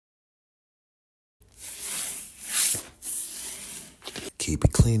keep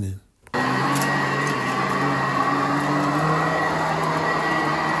it cleaning.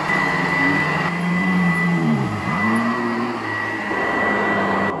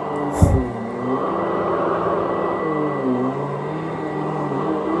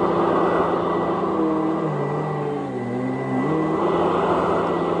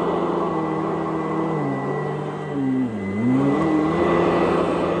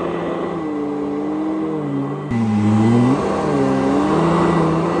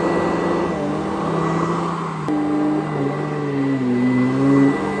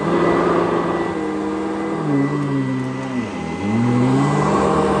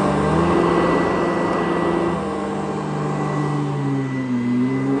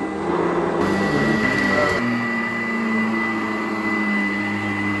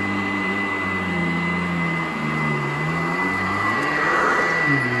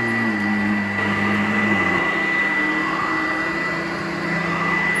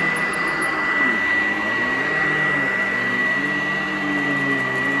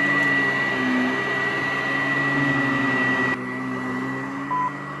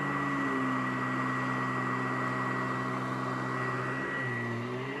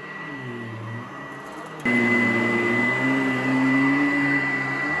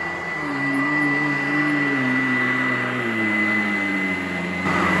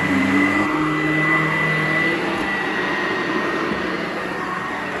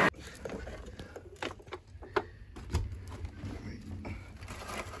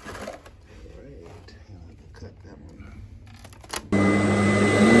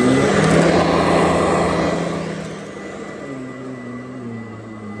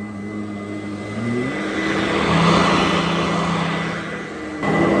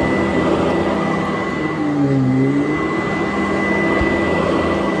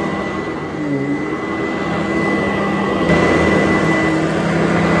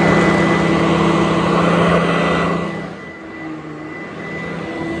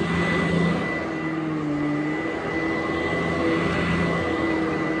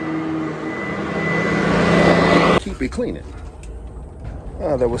 Keep it cleaning.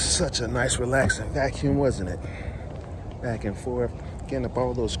 Oh, that was such a nice, relaxing vacuum, wasn't it? Back and forth, getting up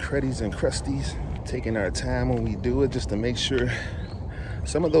all those cruddies and crusties, taking our time when we do it just to make sure.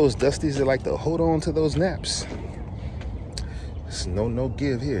 Some of those dusties that like to hold on to those naps. There's no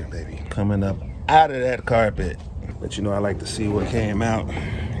give here, baby. Coming up out of that carpet. But you know, I like to see what came out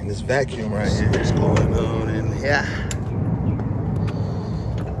in this vacuum right here. What's going on in here?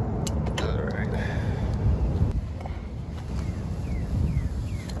 All right.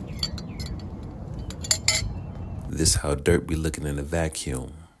 This how dirt be looking in the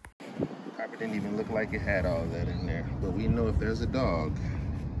vacuum. Carpet didn't even look like it had all that in there. But we know if there's a dog,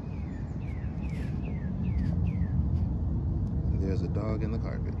 there's a dog in the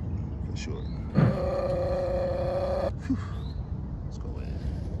carpet, for sure. Let's go in.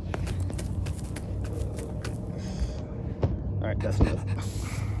 All right, that's enough.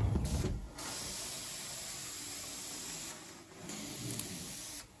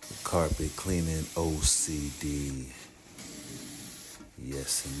 Carpet cleaning OCD.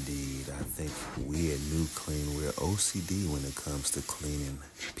 Yes, indeed. I think we at New Clean, we're OCD when it comes to cleaning,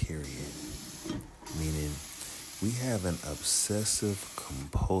 period. Meaning, we have an obsessive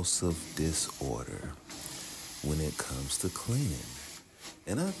compulsive disorder when it comes to cleaning.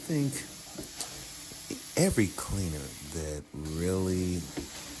 And I think every cleaner that really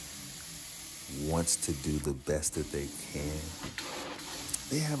wants to do the best that they can,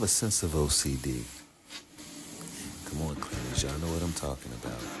 they have a sense of OCD. Come on, cleaners, y'all know what I'm talking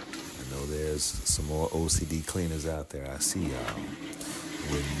about. I know there's some more OCD cleaners out there. I see y'all.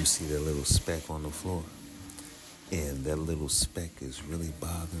 When you see that little speck on the floor, and that little speck is really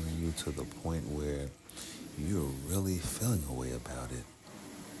bothering you to the point where you're really feeling a way about it.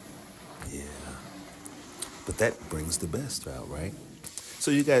 Yeah. But that brings the best out, right? So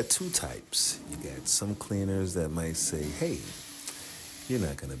you got two types. You got some cleaners that might say, hey, you're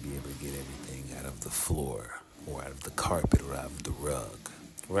not going to be able to get everything out of the floor or out of the carpet or out of the rug,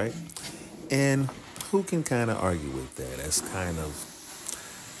 right? And who can kind of argue with that? That's kind of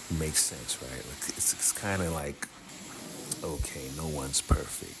makes sense, right? Like it's kind of like, okay, no one's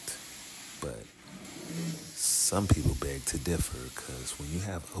perfect. But some people beg to differ because when you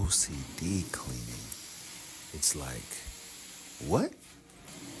have OCD cleaning, it's like, what?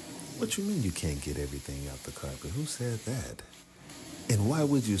 What you mean you can't get everything out the carpet? Who said that? And why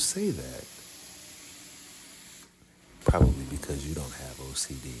would you say that? Probably because you don't have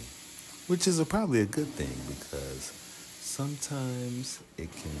OCD, which is probably a good thing because sometimes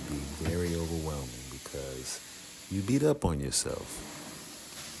it can be very overwhelming because you beat up on yourself.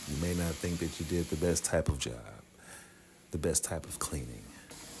 You may not think that you did the best type of job, the best type of cleaning.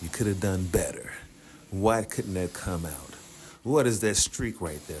 You could have done better. Why couldn't that come out? What is that streak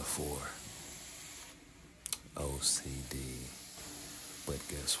right there for? OCD. But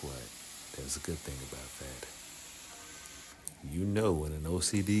guess what? There's a good thing about that. You know when an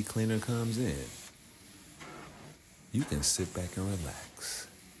OCD cleaner comes in, you can sit back and relax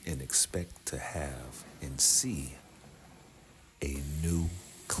and expect to have and see a new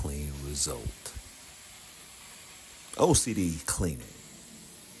clean result. OCD cleaning.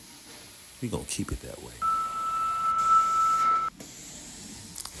 We're going to keep it that way.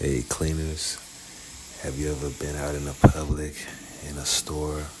 Hey, cleaners, have you ever been out in the public, in a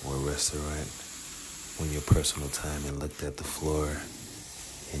store or a restaurant, when your personal time and looked at the floor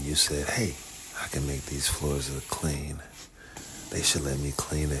and you said, hey, I can make these floors look clean. They should let me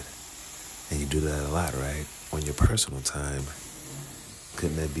clean it. And you do that a lot, right? On your personal time.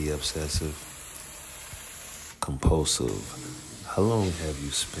 Couldn't that be obsessive? Compulsive? How long have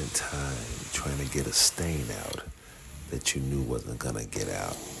you spent time trying to get a stain out that you knew wasn't gonna get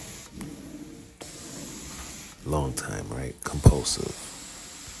out? Long time, right? Compulsive.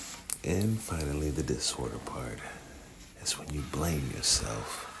 And finally, the disorder part. It's when you blame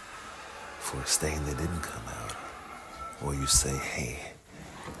yourself for a stain that didn't come out. Or you say, hey,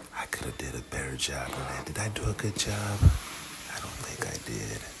 I could have did a better job than that. Did I do a good job? I don't think I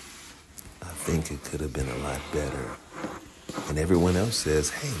did. I think it could have been a lot better. And everyone else says,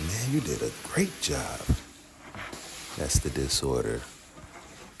 hey, man, you did a great job. That's the disorder.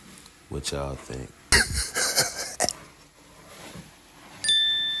 What y'all think?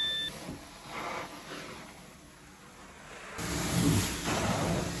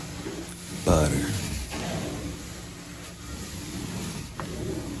 Butter.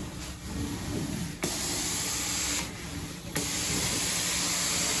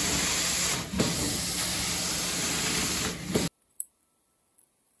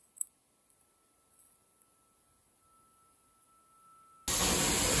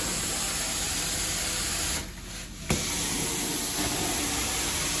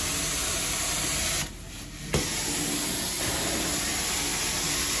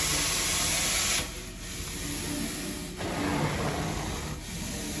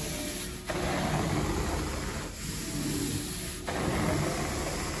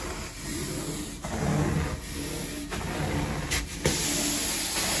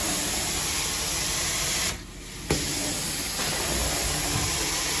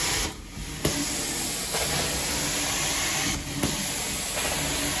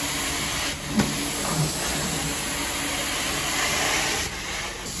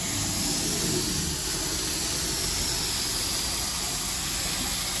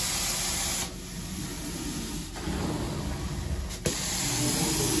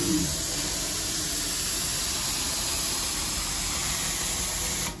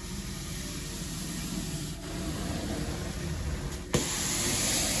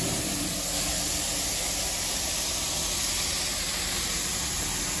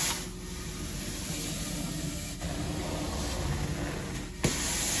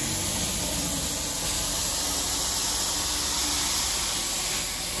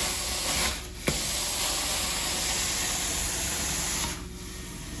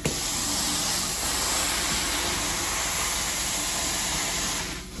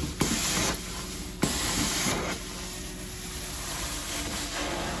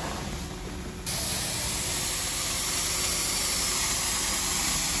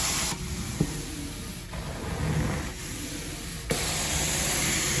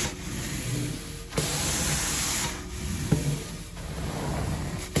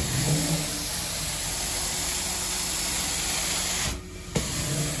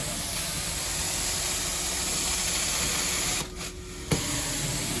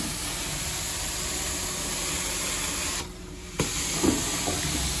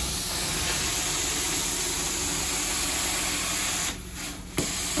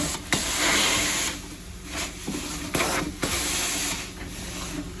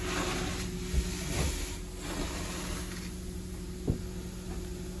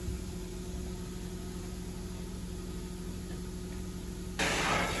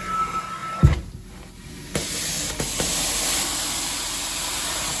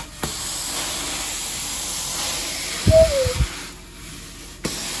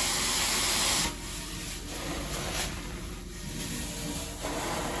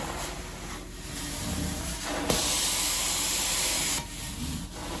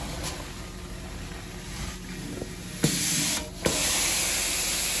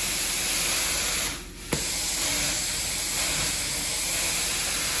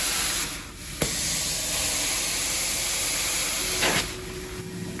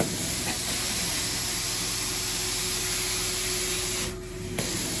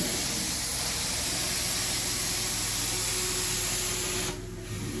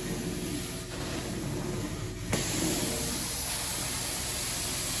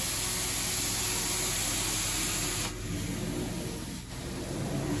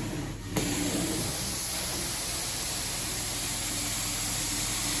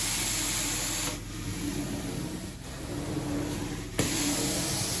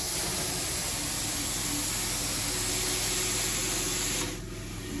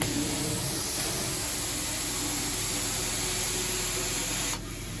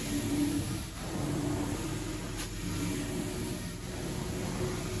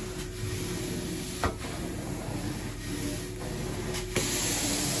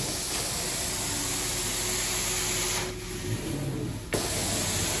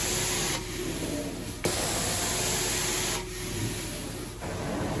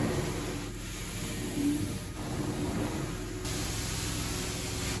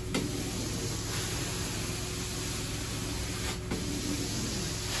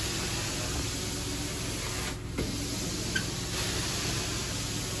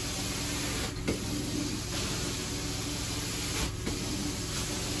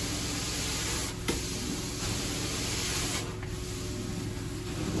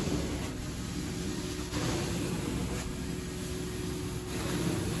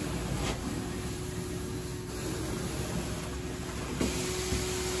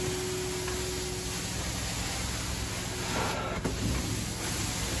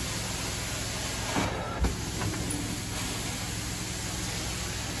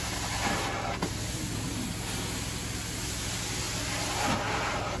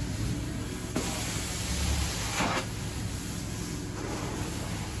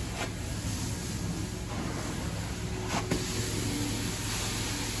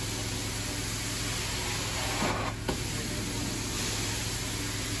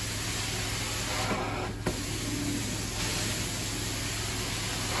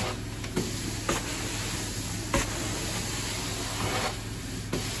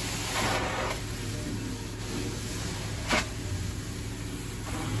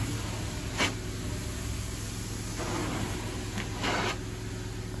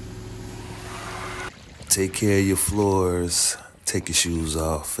 Take care of your floors. Take your shoes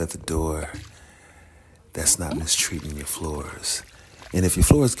off at the door. That's not mistreating your floors. And if your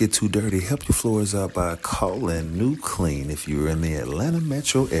floors get too dirty, help your floors out by calling New Clean if you're in the Atlanta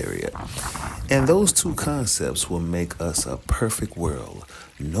metro area. And those two concepts will make us a perfect world.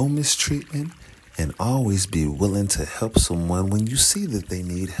 No mistreatment, and always be willing to help someone when you see that they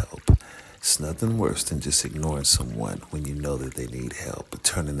need help. It's nothing worse than just ignoring someone when you know that they need help, but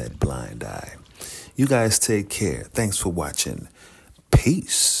turning that blind eye. You guys take care. Thanks for watching.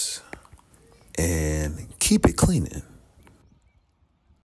 Peace. And keep it cleaning.